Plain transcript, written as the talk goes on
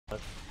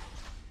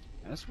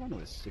This one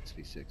was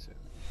 6v6.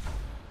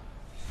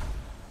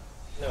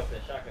 No, for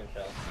the shotgun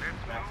shell.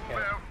 Max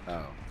count.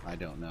 Oh, I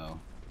don't know.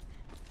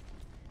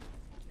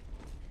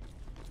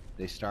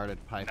 They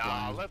started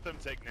pipeline. Nah, let them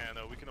take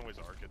nano. We can always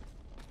arc it.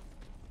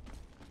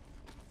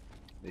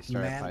 They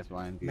started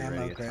pipeline. Be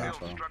ready at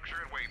top low. Structure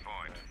and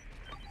waypoint.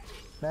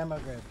 Mammo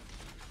grid.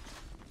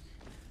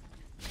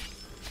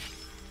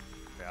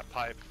 Yeah,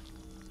 pipe.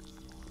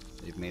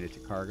 They've made it to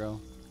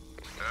cargo.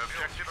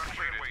 Objective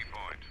completed.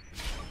 Waypoint.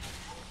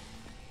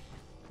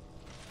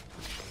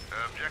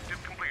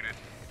 Objective completed.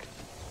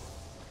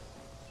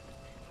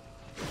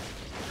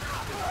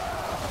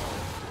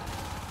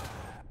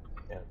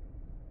 Yeah.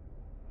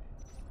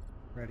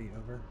 Ready,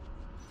 over.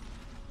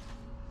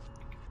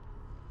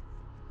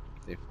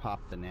 They've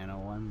popped the nano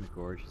one. The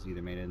gorge has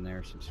either made it in there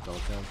or some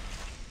skeleton.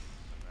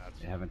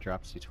 They haven't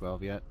dropped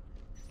C12 yet.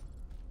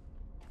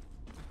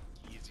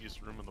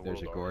 Easiest room in the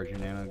There's world. a gorge in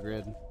nano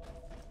grid.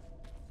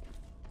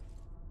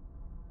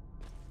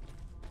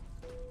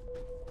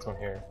 Come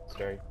here,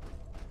 scary.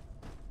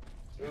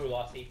 Ooh,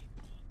 Lossy.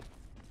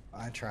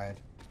 I tried.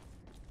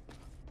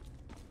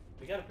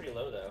 We got it pretty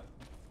low though.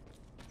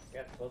 We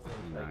got both of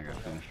them. Now I gotta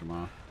finish them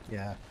off.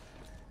 Yeah.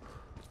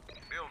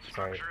 Build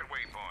structure and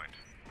waypoint.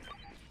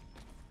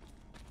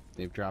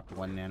 They've dropped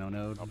one nano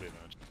node. I'll be an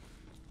edge.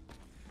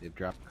 They've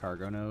dropped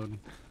cargo node.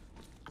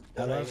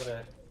 I love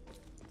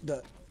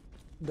the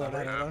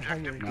I love how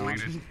you're No, I'm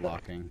engaging. just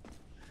blocking.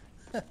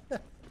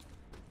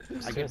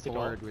 I get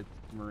bored with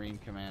Marine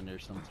Commander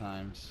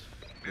sometimes.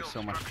 There's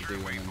so much to do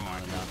and then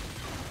not enough.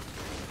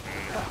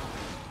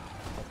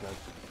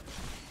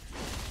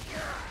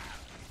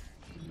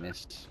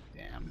 Missed.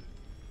 Damn.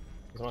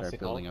 Start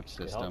building up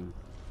system.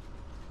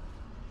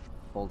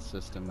 Hold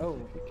system Oh,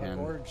 if you a can.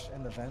 gorge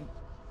in the vent.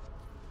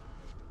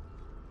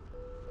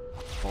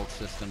 Hold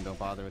system, don't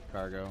bother with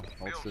cargo.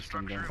 Hold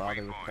system, don't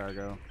bother with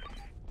cargo.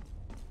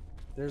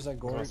 There's a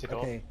gorge.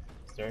 Okay,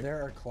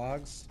 there are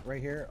clogs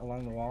right here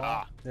along the wall.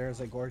 Ah.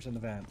 There's a gorge in the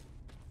vent.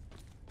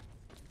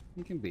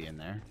 He can be in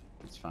there.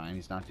 It's fine.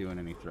 He's not doing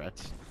any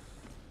threats.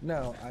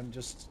 No, I'm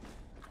just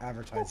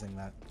advertising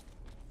that.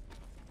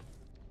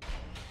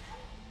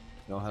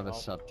 They'll have a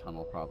sub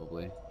tunnel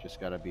probably. Just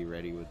gotta be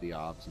ready with the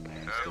obs in there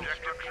and stuff.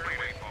 Objective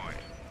completed. Waypoint.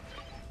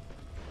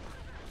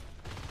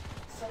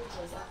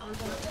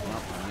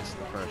 Oh, I missed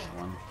the first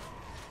one.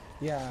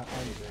 Yeah, I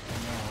know.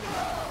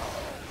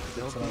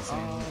 Build That's what I was the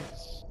saying.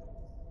 obs.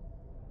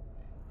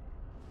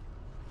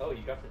 Oh,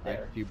 you got it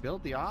there. If you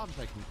build the obs,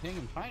 I can ping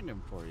and find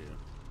him for you.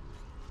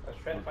 I was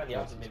trying to find the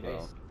opposite in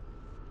base.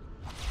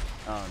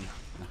 Oh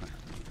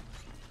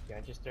no.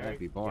 That'd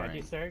be boring.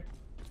 I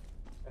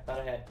thought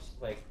I had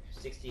like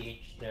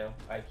 68, you know,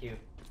 IQ.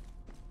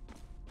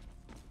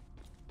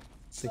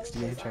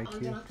 68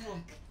 IQ.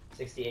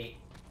 68.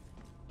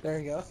 There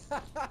you go.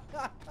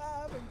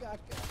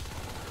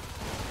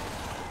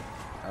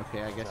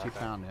 Okay, I guess you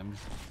found him.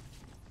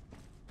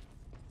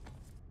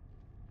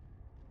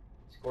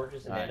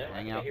 Gorgeous and Alright, nano.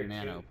 hang out the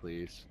nano,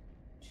 please.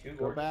 Two Go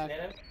gorgeous back.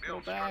 nano. Go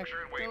back.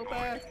 Go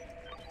back.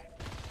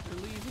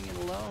 You're leaving it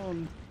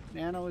alone.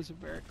 Nano is a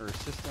very, or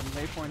system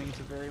waypointing is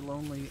a very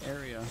lonely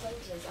area.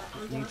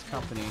 It needs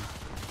company.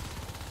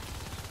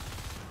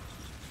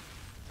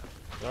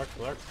 Lurk.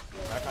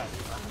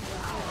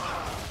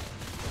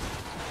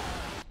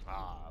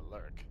 Ah,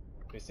 lurk.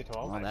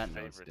 Well, that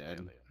node's Favorite dead.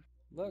 alien.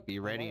 Look. Be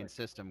ready in alert.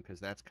 system, because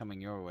that's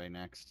coming your way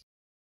next.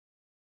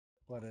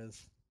 What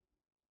is?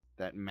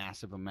 That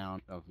massive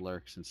amount of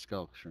lurks and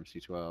skulks from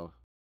C12.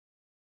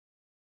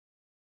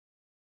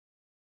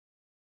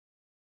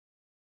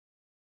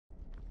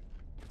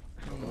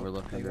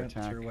 Overlook They under went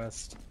attack. through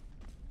west.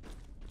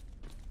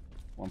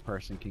 One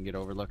person can get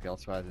overlook,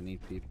 elsewise I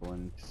need people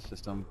in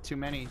system. Too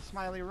many.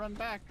 Smiley, run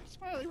back!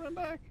 Smiley, run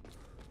back!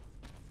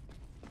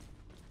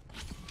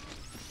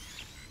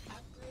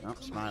 Oh,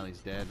 Smiley's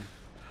dead.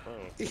 Oh.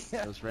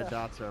 Those red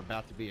dots are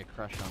about to be a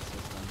crush on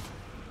system.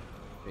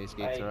 Base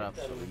gates are up,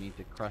 so we need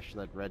to crush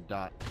that red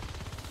dot.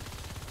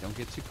 Don't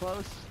get too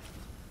close.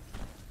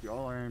 If you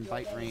all are in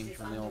bite range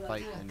when they'll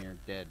bite, then you're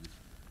dead.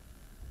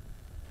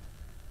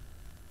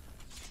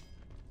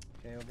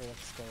 Okay,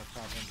 overlook's still a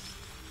problem.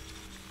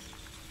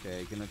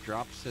 Okay, gonna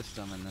drop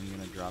system and then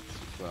gonna drop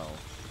C12.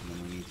 And then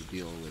we need to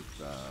deal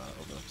with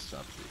overlook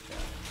sub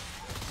recap.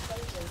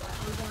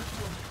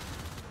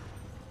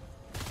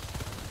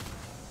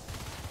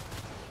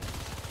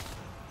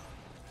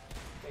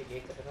 Hey,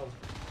 gates up at home.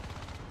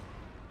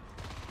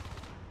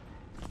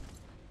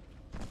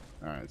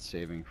 Alright,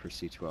 saving for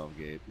C12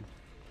 gate.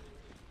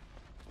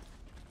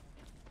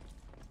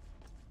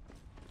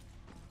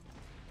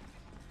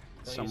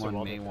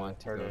 Someone may want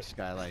to go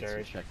skylights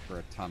and check for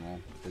a tunnel,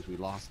 because we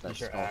lost that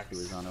skulk who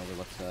was on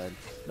overlook side.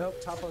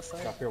 Nope, top left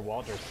side. Drop your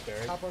Walter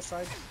stairs. Top left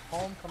side.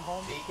 Home, come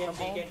home. Beacon. Come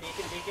home.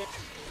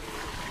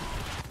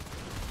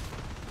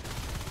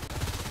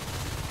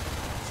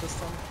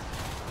 System.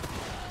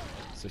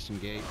 System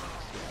gate.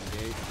 System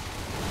gate.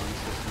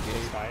 System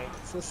gate. Sky.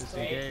 System.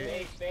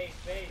 gate. Base.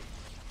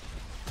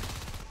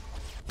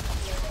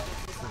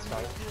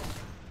 Sky.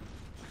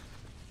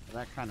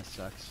 That kind of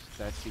sucks.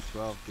 That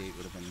C12 gate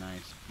would have been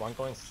nice. One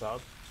going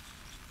sub.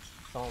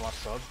 Someone watch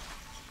sub.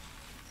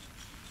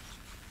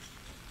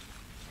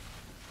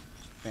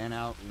 Fan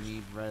out, we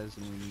need res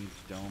and we need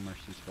dome or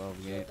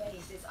C12 Your gate.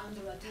 base is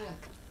under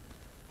attack.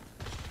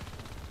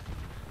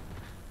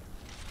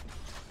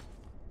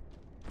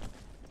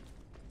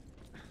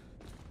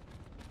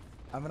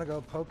 I'm gonna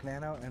go poke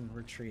Nano and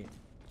retreat.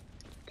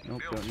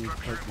 Nope, Build don't need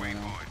structure poke at nano.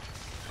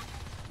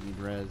 waypoint. Need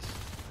res.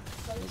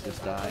 We'll Soldiers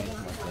just are die under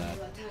like that.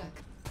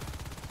 attack.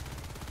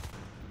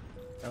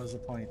 That was the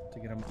point, to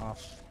get him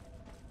off.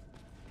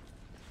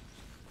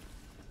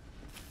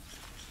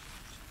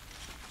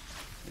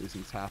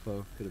 Losing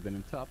Topo. Could have been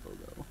in Topo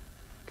though.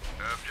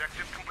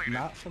 Objective completed.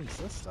 Not from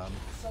system.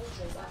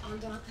 Soldiers are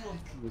under attack.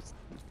 It was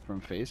from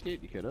phase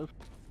gate, you could have.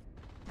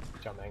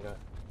 Jump manga.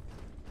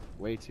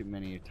 Way too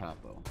many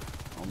Topo.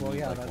 Only Well,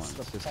 yeah, like that's one.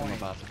 the System point.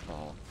 about to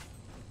fall.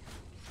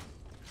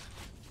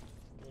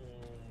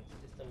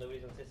 System,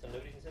 nobody's on system,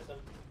 nobody's in system.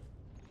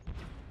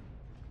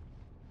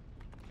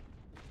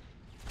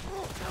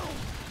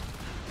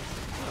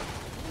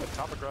 The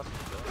topographic.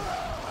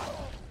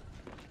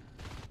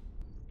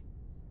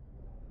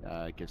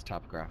 It gives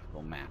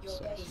topographical maps. Your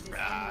So base is under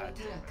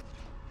attack.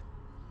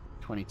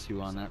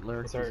 22 on that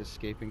lurk. Is there- He's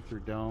escaping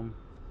through dome.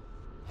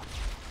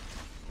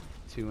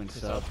 2 in Two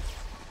sub. sub.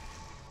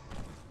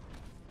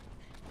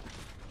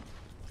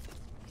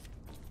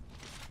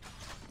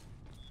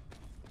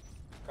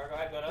 Cargo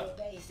hive going Your up.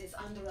 base is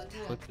under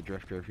attack. Flip the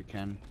drifter if you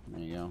can. There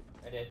you go.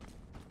 I did.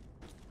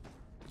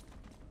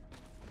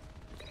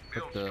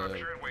 Build Put the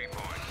structure at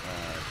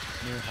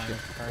waypoint. Near high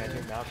Behind you,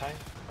 target. Malachi.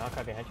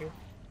 Malachi behind you.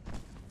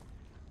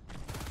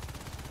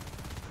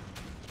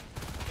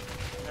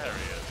 There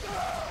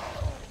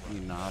he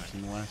is. you knobs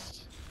in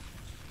west.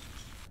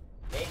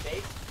 Main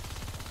base.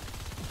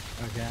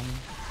 Again,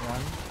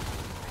 one.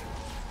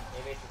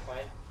 Main base is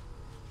fine.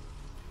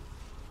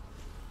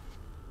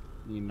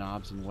 Need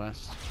knobs in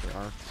west for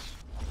arcs.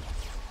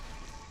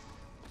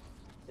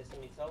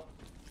 System needs help.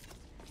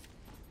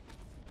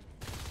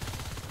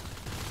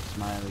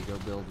 Smiley, go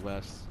build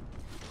west.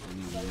 We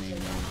need the main Soldiers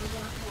are node. under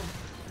attack.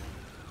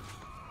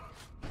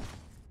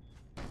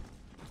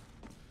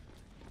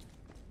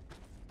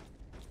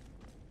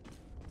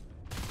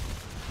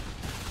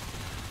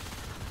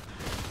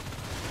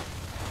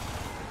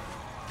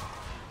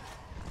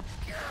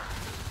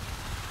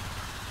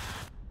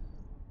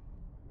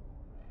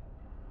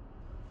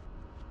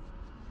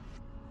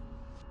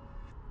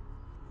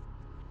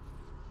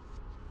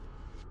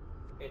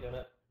 Okay,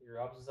 Donut.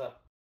 Your ops is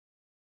up.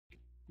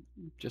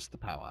 Just the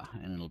power,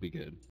 and it'll be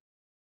good.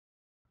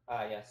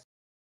 Ah, yes.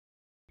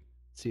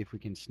 See if we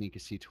can sneak a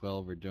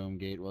C12 or dome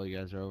gate while you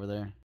guys are over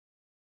there.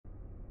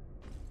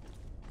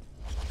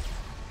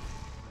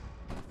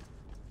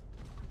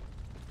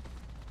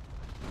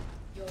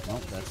 Your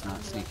Nope, base that's is not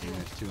under sneaking.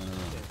 attack. There's 2 in a row.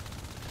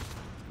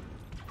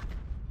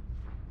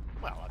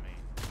 Well, I mean,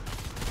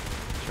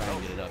 Try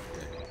and get it up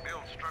quick.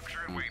 Build structure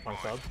at One One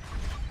waypoint. sub.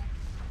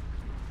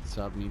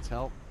 Sub needs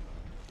help.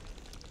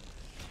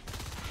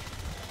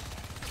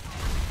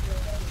 Your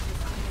base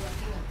is under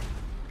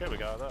attack. okay, we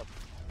got it up.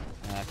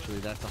 Actually,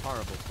 that's a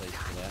horrible place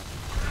for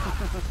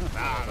that.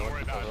 Nah, don't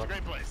worry about it. It's a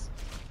great place.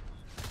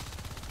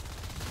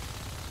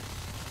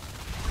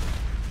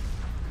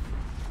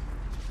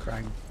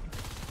 Crying.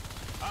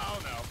 Oh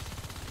no.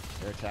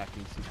 They're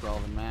attacking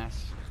C12 in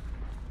mass.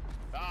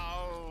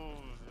 Oh.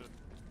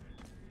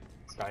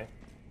 Sky.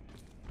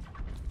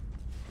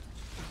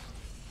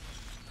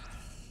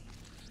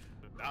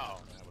 Oh,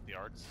 man, with the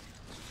arcs.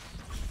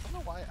 I don't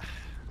know why. If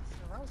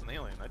I was an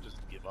alien, I'd just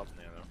give up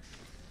Nano.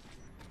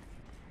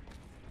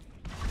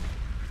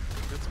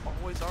 It's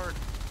always art.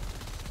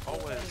 Your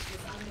Always. base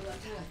is under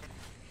attack.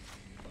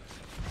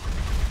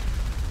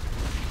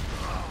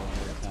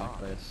 Under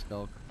attack by a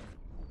skulk.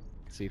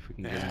 See if we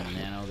can get in the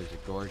nano. There's a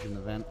gorge in the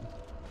vent.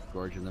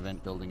 Gorge in the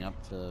vent building up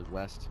to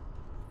west.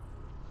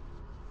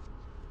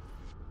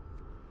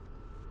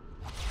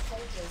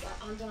 Soldiers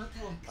are under attack.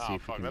 See Oh if we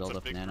fuck, can that's build a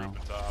up big nano. group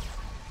at top.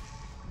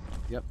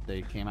 Yep,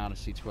 they came out of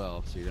C12,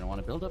 so you're going to want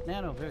to build up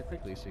nano very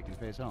quickly so you can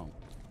face home.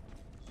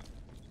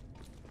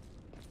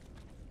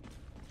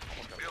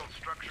 Build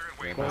structure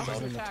at Yeah, waypoint. Gorge but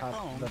is in the attack top,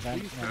 home. the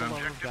vent Please, for nano. the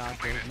love of God,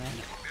 build nano.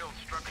 Build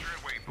structure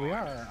at waypoint. We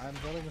are. I'm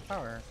building the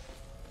tower.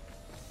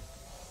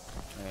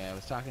 Yeah, I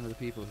was talking to the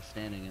people who's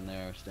standing in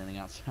there, standing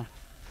outside.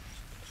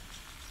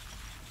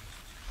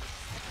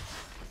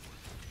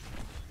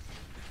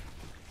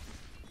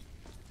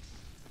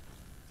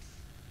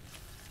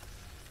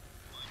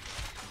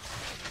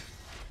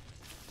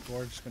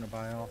 Gorge's gonna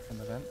buy off from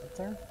the vent up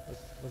there.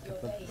 Look Your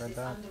at the base red is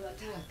dot. under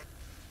attack.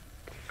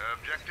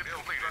 Objective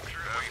completed.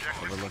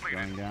 Objective Overlook completed.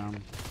 going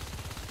down.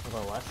 We're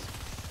going west.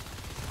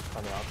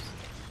 On the ops.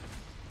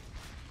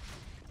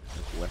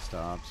 There's west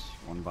ops.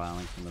 One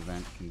violent from the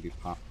vent can be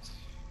popped.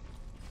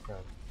 Good.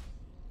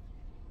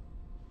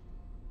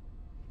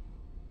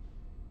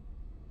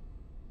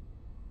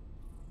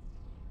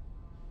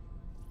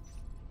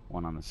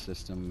 One on the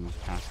system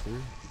pass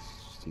through.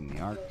 It's Boosting the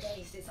Your arcs.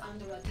 base is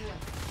under attack.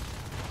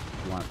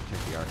 If you want to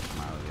protect the arcs,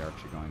 Smiley, the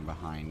arcs are going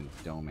behind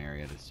the dome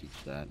area to siege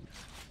that.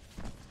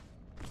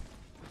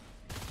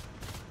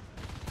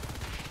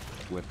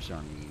 Whips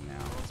are mean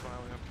now. Oh, it's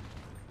Smiley.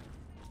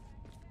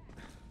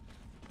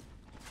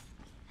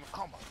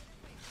 Oh my.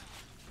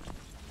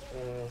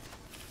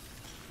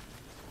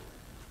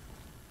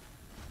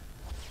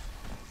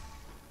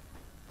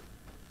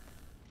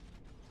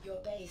 Your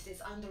base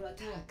is under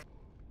attack.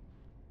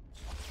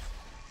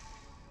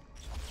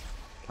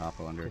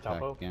 Topo under Good attack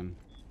topo. again.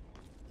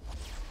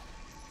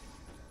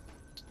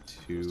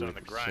 Who's Two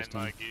starting to grind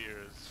system. my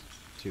gears?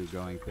 Two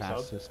going Sub.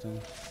 past system.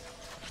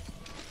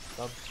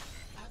 Sub.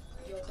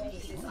 Your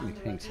base is Let me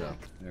under think so. attack.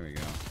 There we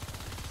go.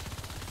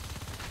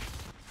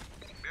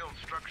 Build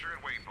structure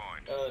and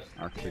waypoint.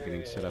 Arcs are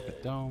getting set up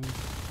at dome. Use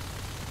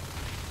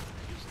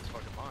these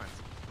fucking mines.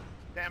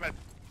 Damn it!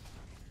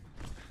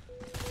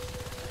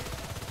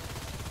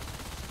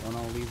 Don't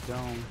all leave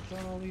dome.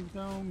 Don't all leave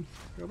dome.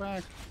 Go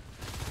back.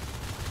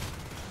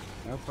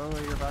 No, Polo,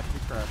 you're about to be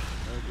crushed.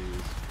 Oh,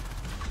 jeez.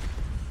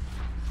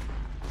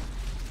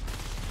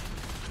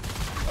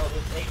 Oh,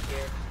 there's 8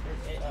 here.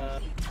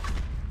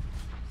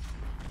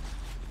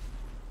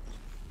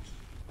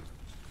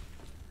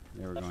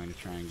 They were going to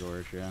try and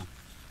gorge, yeah.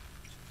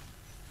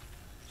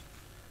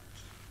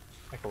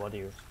 Michael, what do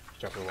you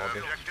drop your water?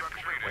 Objective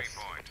complete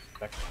waypoint.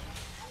 Back.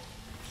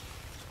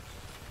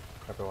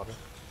 Drop your water.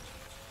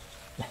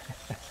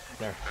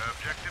 There.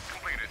 Objective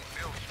completed.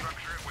 Build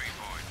structure and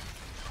waypoint.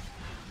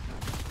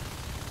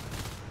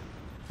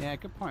 Yeah,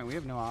 good point. We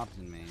have no obs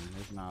in main.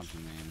 There's no obs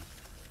in main.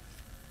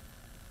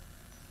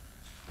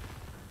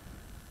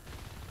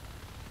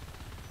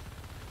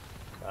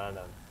 Done.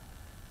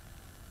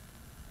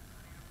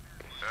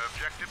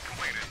 Objective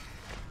completed.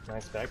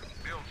 Nice back.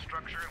 Build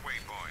structure and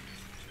waypoint.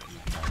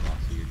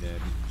 So you're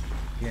dead.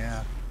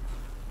 Yeah.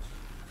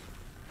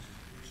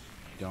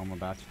 Dome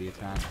about to be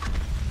attacked.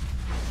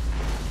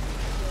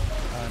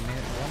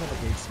 Man, one of the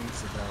gates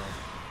needs to go.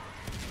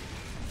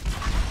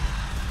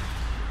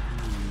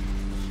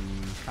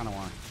 Kind of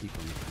want to keep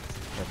them.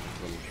 Protect this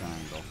little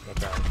triangle.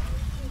 Okay.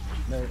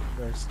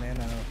 There's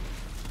Nano.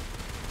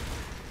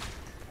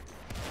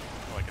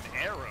 Like an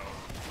arrow.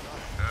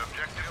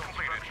 Objective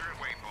completed. Structure and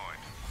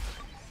waypoint.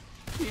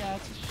 Yeah,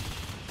 it's a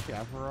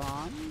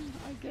chevron,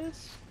 I guess.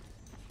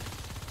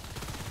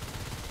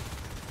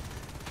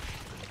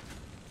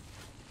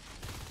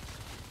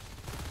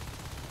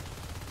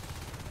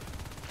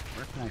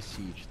 Where can I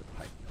siege the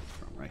pipe mill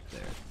from? Right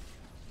there.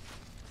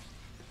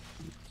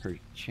 Her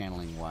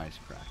channeling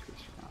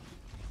wisecrackers from.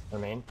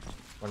 Remain.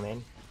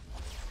 Remain.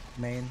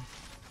 Main.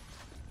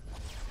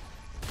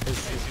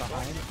 Is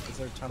behind? Is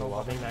there a tunnel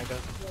Lobby behind?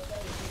 mega.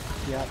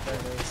 Yeah, there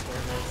it is. There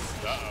it is.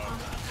 Uh-oh.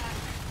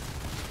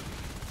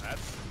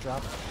 That's...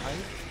 Drop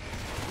pipe.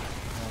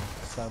 Oh,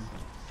 sub.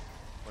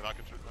 We're not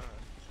controlling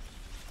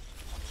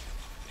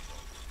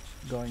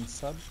that. Going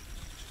sub.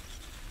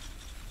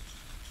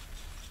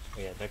 Oh,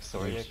 yeah,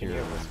 Dextoria, Where's can you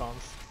your-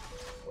 response?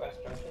 West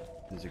junction.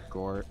 There's a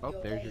gore. Oh,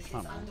 there's your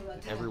tunnel.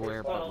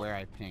 Everywhere but where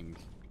I pinged.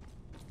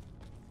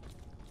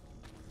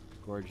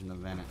 Gorge in the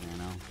Venet,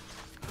 Nano.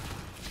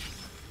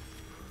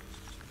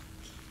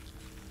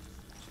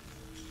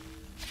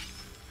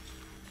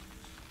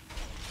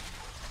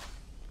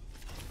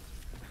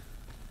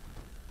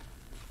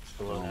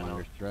 Below All Nano.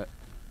 under threat.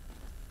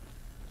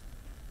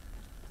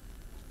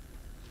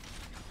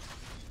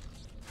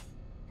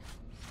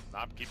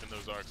 I'm keeping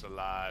those arcs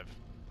alive.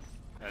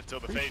 Until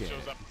the fade Appreciate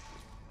shows it. up.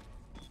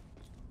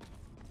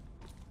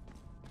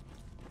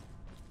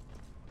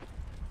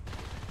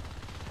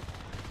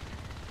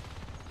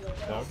 Your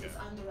base is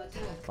under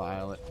attack.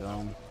 Violet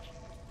dome.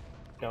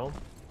 No.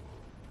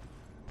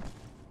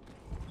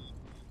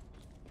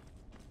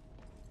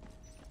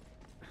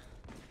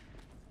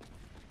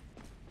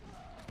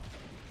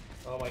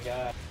 Oh my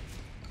god.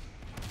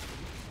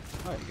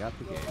 Oh, you got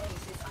the Your gate.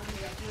 base is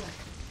under attack.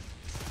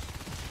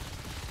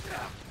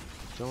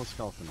 Still a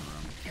skeleton in the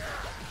room.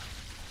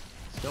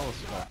 Still a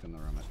skeleton in the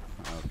room.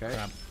 Okay.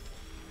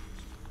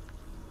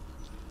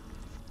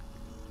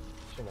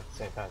 Shooting at the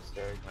same time,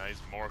 Sturg. Nah,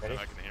 he's morphing. Ready?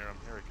 I can hear him.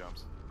 Here he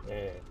comes.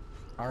 Yeah.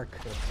 Arc.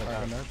 Good.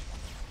 Arc enough.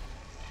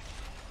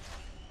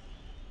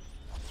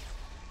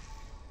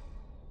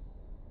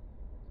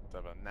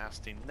 Let's have a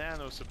nasty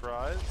nano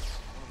surprise.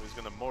 What he's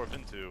gonna morph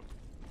into?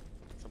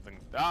 Something.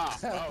 Ah!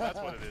 Oh, that's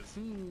what it is.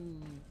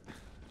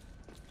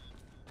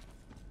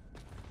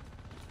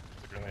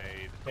 It's a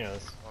grenade. Who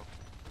knows?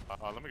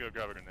 Let me go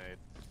grab a grenade.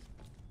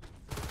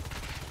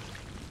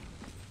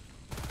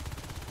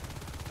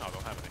 No, I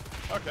don't have any.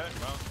 Okay,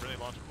 well, grenade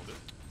launcher will do.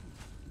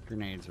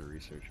 Grenades are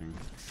researching.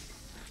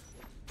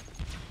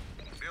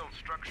 Build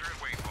structure and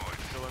waypoint.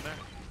 Still in there?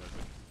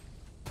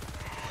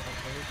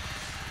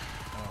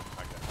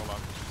 Okay, hold on.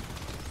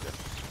 Yes.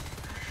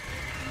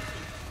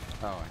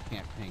 Oh, I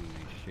can't ping.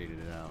 They shaded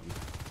it out.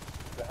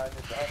 Behind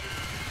you, behind you.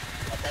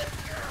 Okay.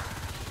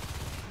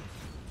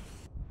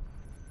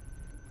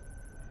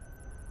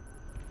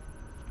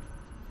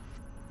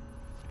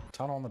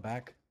 Tunnel in the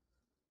back.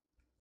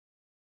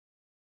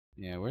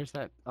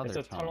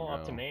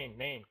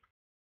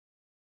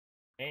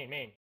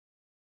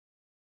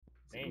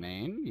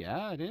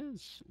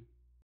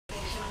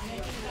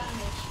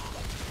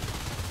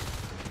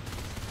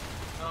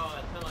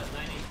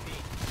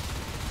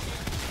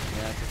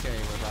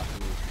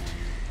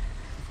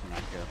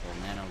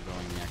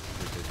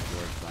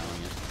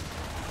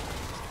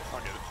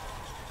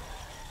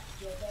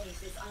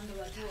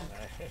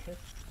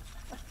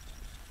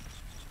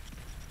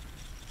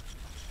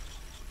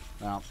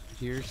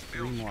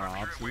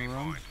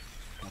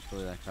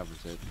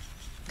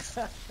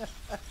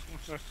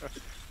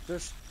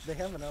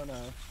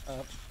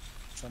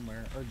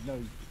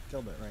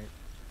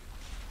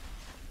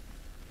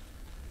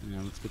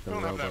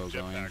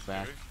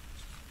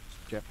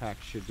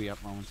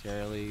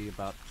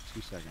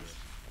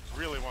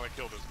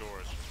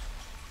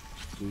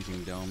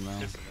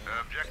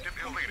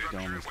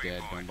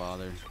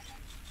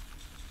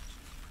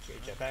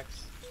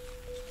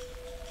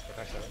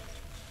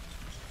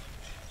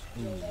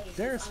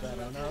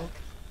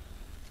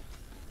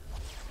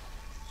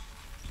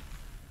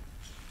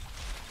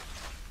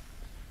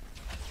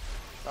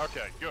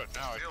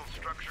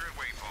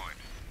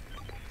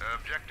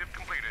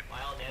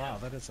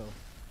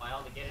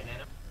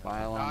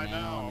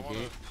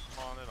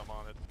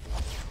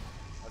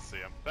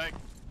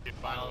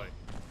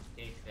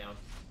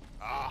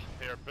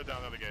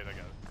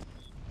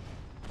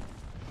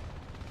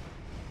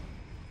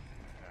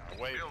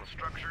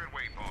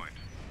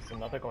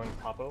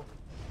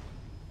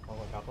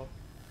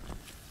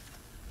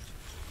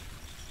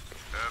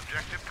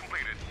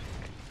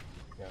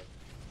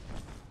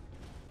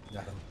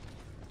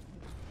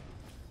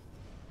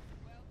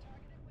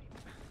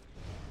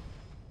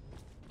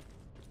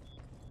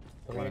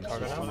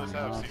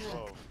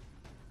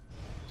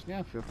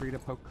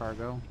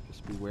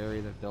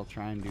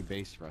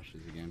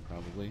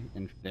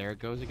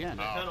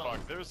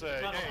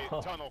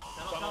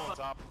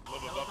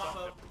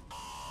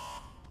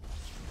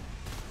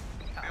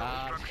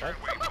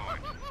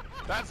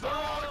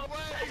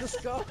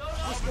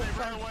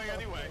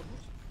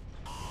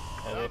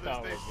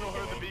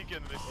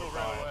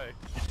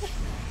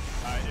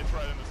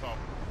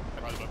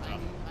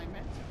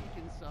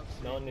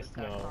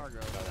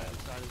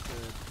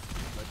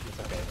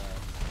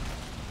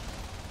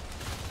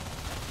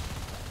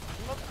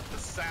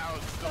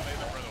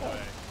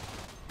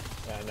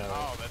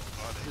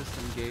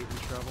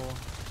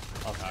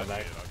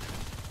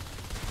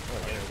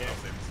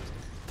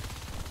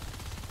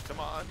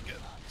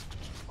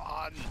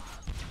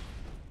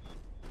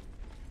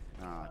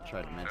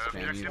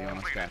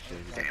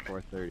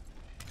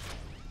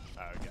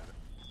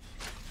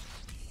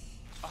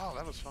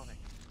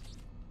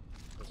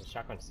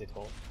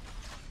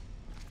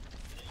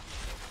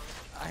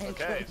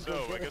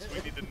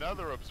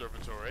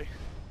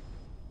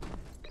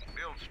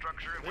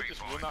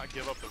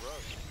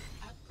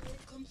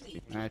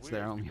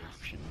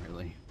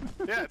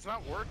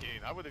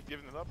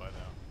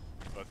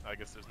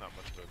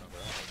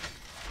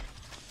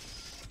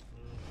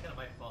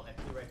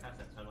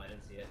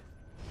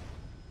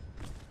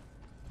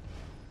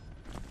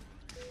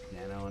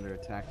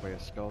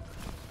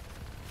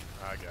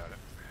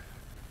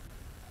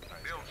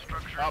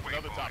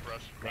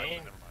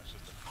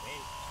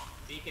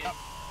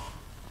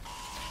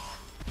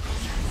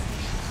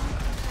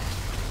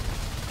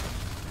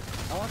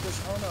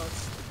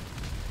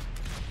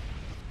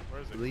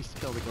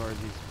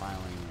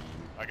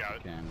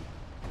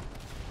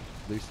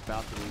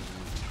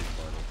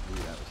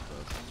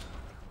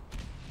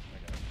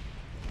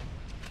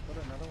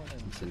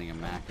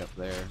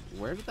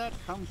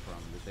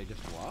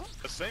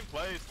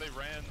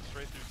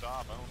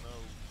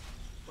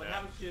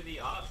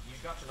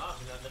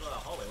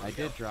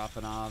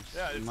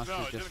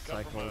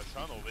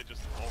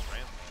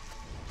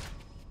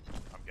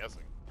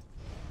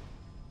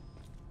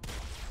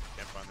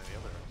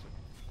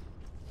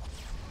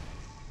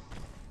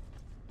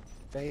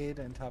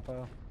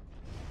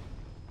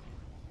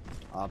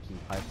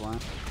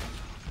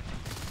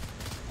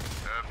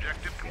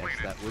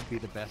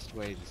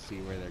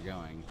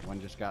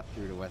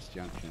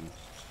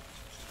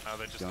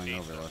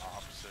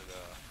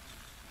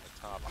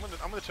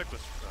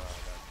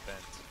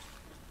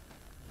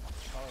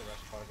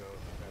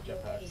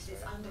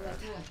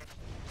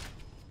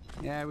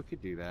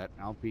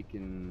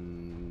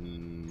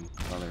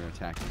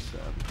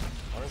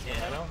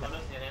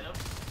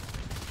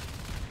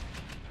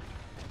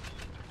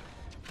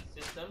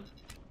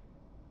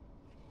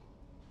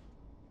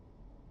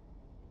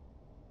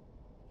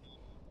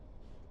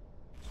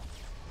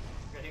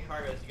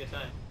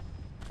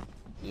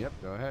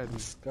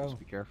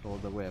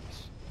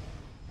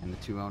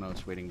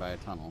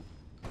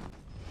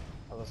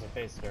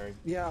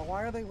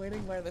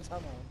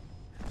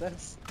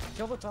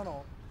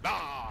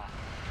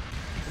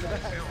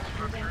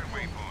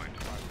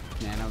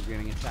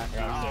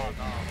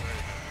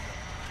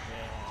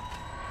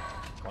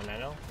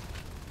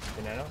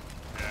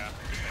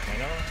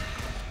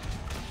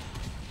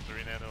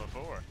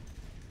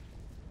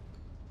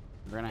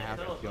 We're gonna have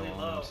to tunnel's kill really all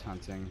low. those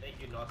hunting.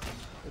 Thank you, Nazi.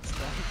 It's done.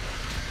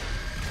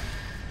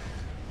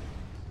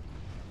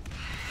 I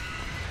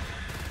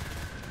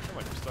feel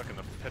like we're stuck in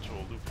a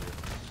perpetual loop here.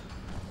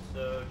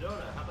 So,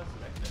 Donut, how much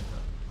the next minute?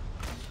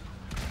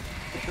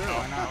 Sure,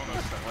 why not?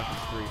 Let's start weapons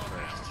 3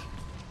 first.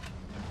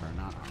 Or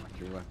not armor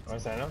 3 weapons. Oh,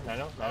 it's Nano?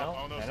 Nano? Nano?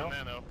 Oh no, Nano?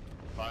 Nano.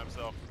 By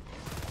himself.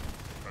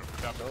 Or,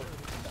 got both.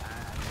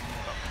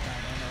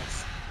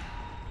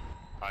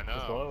 I know.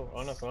 It's low.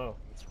 Oh no, it's low.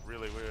 It's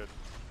really weird.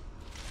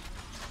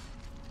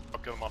 I'll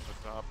kill him off the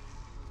top.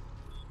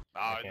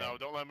 Ah, Okay. no,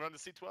 don't let him run the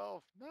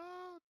C12. No,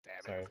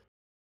 damn Sorry. it.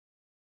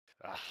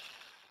 Ah,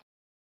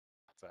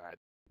 that's alright.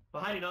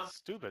 Behind you, Nazi.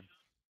 Stupid.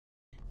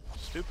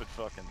 Stupid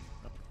fucking.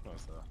 No,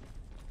 it's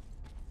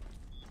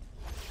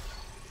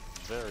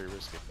very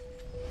risky.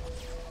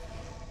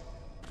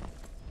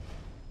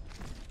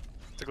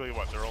 Particularly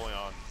what? They're only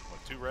on,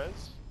 what, 2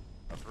 res?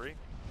 Or 3?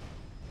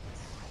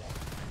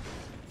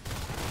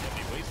 Can't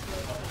be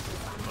wasted.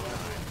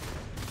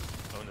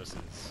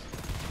 Bonuses.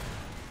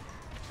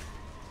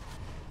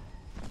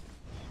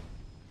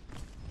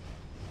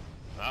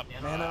 Up.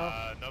 Nano.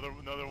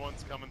 Another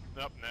one's coming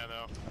up,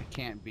 Nano. I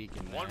can't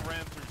beacon there. One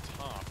ran through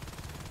top.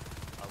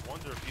 I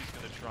wonder if he's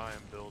gonna try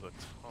and build a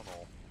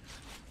tunnel.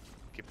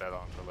 Keep that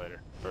on for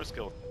later. First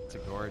kill. It's a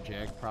gorge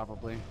egg,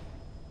 probably.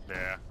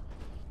 Yeah.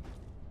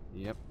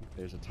 Yep,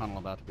 there's a tunnel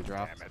about to be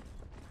dropped. Damn it.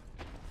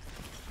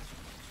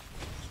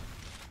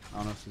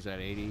 Onos is at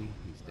 80,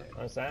 he's dead.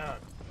 What's that?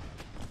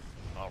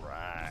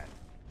 Alright.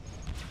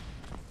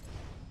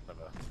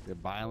 The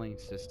biling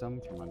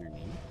system from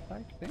underneath,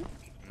 I think?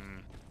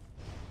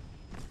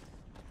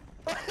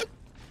 Oh,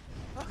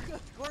 good.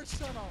 Gorge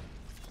tunnel.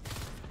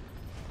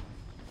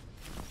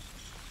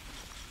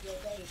 Your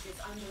base is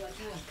under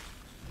attack.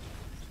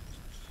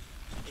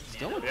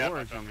 Still a Yeah, I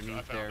gorge found it, I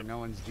underneath found there it. no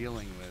one's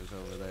dealing with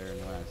over there in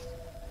the west.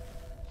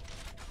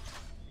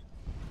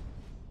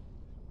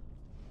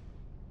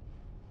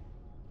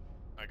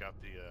 I got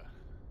the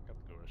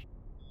gorge.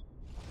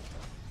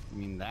 You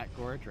mean that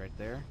gorge right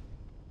there?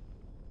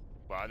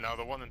 Well, no,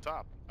 the one on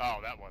top. Oh,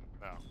 that one.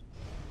 No.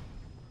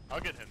 I'll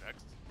get him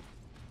next.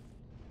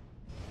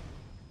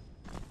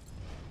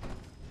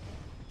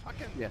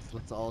 Fucking Yes,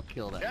 let's all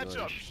kill that catch gorge.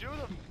 up, shoot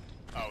him.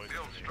 Oh, he's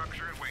Build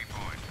structure at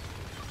waypoint.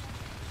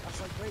 I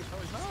was like, wait, I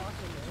was just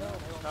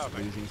talking. Oh,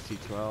 thank Losing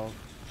C12.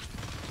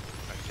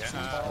 Yeah,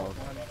 C12.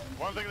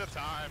 one thing at a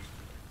time.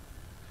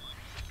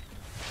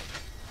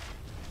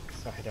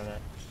 Sorry, Donut.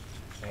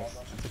 Thanks.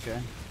 That's okay.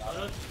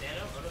 Onos,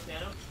 Nano, Onos,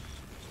 Nano.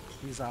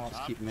 He's out.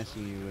 Just keep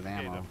missing you with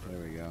ammo. There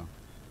we go.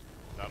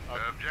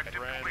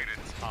 Objective ran completed.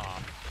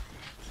 top.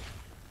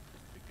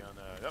 He's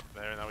gonna. Yep,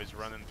 there. Now he's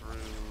running through.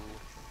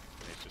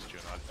 He's just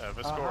chewing on.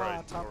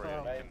 Viscora. top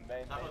row.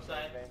 Top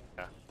outside.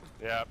 Yeah.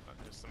 Yeah.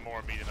 Just some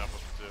more meeting up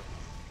with him too.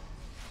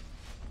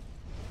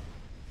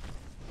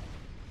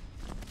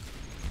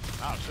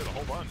 Oh shit! A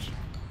whole bunch.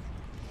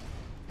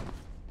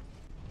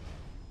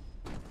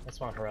 That's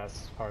one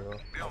harass cargo. I'll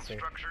Build see.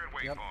 structure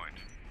at Yep. waypoint.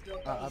 Your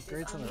base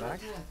Upgrades is on the under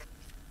back. attack.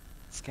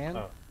 Scan.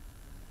 Oh.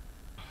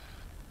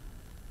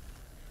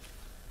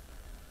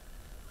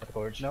 At the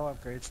gorge. No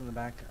upgrades in the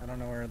back. I don't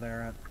know where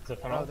they're at. Is it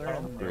tunnel? Oh, they're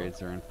in.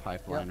 Upgrades are in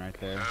pipeline right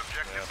there.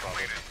 Objective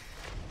probably.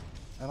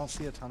 completed. I don't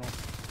see a tunnel.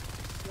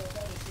 Your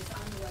base is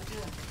under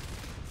attack.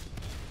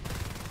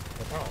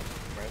 The tunnel,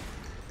 right?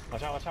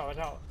 Watch out, watch out, watch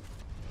out.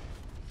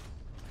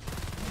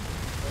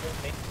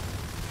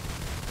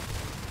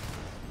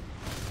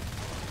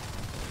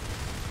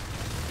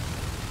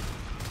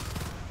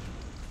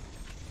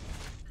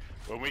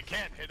 When we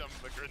can't hit him,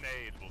 the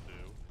grenade will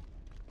do.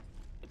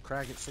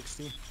 Crag at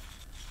 60.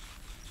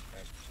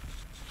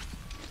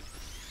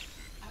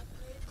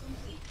 Upgrade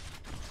complete.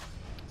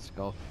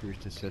 Skull cruise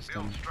to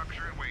system. Build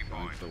structure at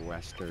Going waypoint. for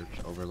west or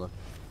overlook.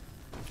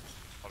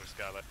 Oh, this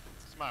guy left.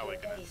 Smiley.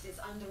 Your base is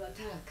under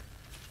attack.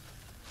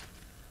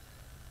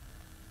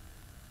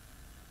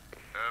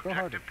 So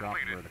hard to Objective drop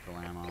completed. vertical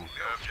ammo.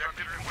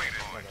 Objective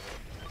completed.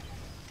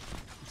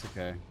 It's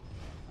okay.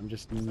 I'm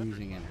just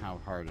musing in how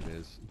hard it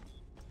is.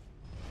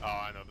 Oh,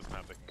 I know this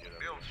map they can get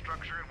Build over.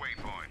 structure at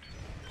waypoint.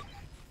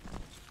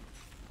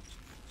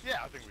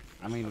 Yeah, I think we can.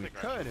 I mean, we think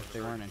we're actually could if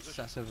in they a weren't good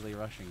position. excessively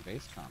rushing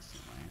base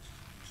constantly.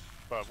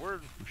 But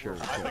we're. sure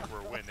we I could. think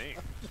we're winning.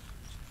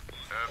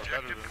 We're better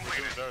Objective than, we're doing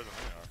completed. better than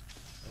they are.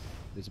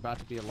 There's about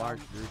to be a large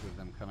group of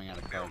them coming out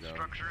of Build cargo.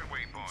 structure at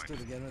Let's do waypoint.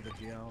 it again with the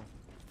GL.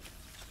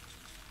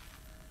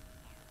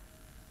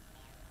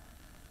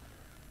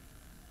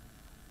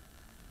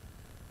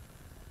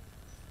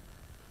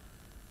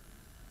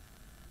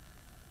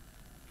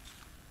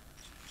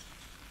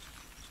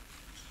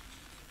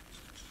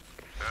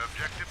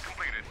 Objective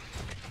completed.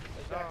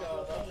 Let's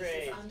go,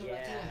 upgrade. under Yeah.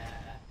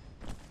 attack.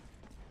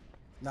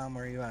 Nam,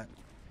 where are you at?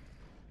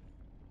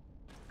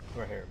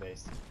 We're here at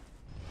base.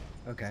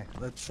 Okay,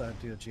 let's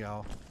do a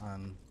GL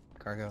on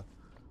cargo.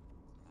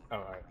 Oh,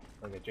 alright.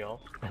 Look at Jill.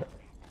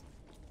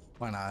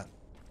 Why not?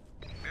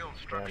 Build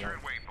structure no.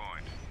 at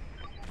waypoint.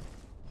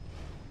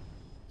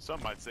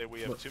 Some might say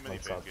we have Look, too many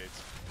what's phase up?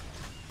 gates.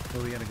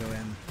 Well, we gotta go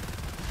in.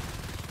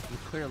 We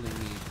clearly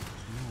need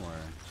more.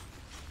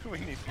 We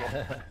need more.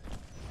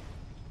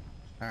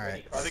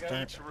 Alright. Ready, I think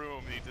cargo? each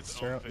room needs its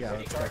Sure, own thing. yeah,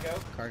 Ready, let's go. cargo?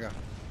 Cargo.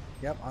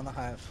 Yep, on the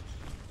hive.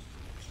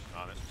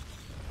 On it.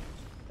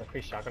 The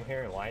free shotgun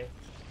here, why?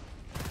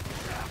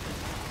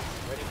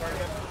 Ready,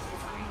 cargo?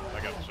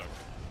 I got the shotgun.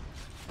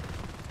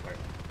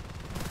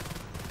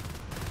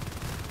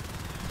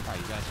 Oh,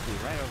 you guys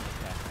flew right over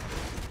the cat.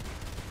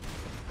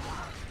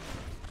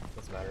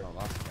 Doesn't matter. Oh,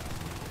 lost a guy.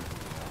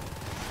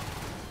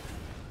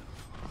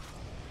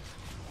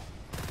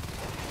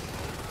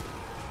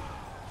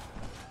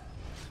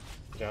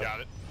 Joe.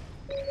 Got it.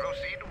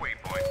 Proceed to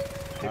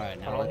waypoint. Alright,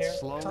 now Tunnel here? let's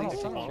slowly Tunnel.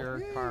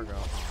 secure cargo.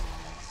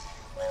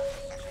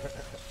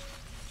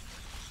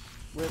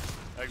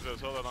 With Exos,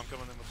 hold on, I'm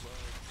coming in with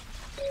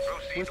low.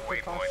 Proceed to waypoint.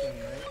 precaution,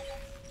 right?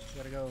 You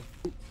gotta go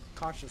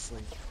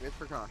cautiously. With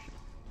precaution.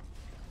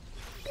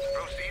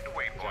 Proceed to Joe,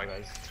 waypoint.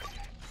 guys.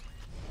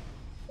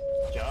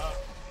 Joe.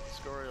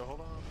 Scoria,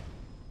 hold on.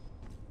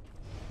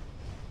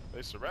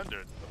 They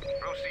surrendered.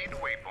 Proceed to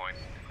waypoint.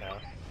 Yeah.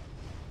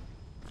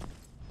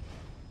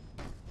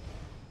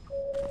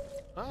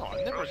 Oh,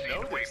 I never Proceed to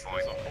noticed. There's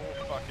waypoint. a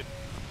whole fucking...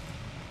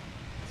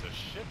 There's a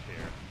ship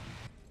here.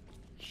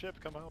 Ship,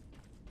 come out.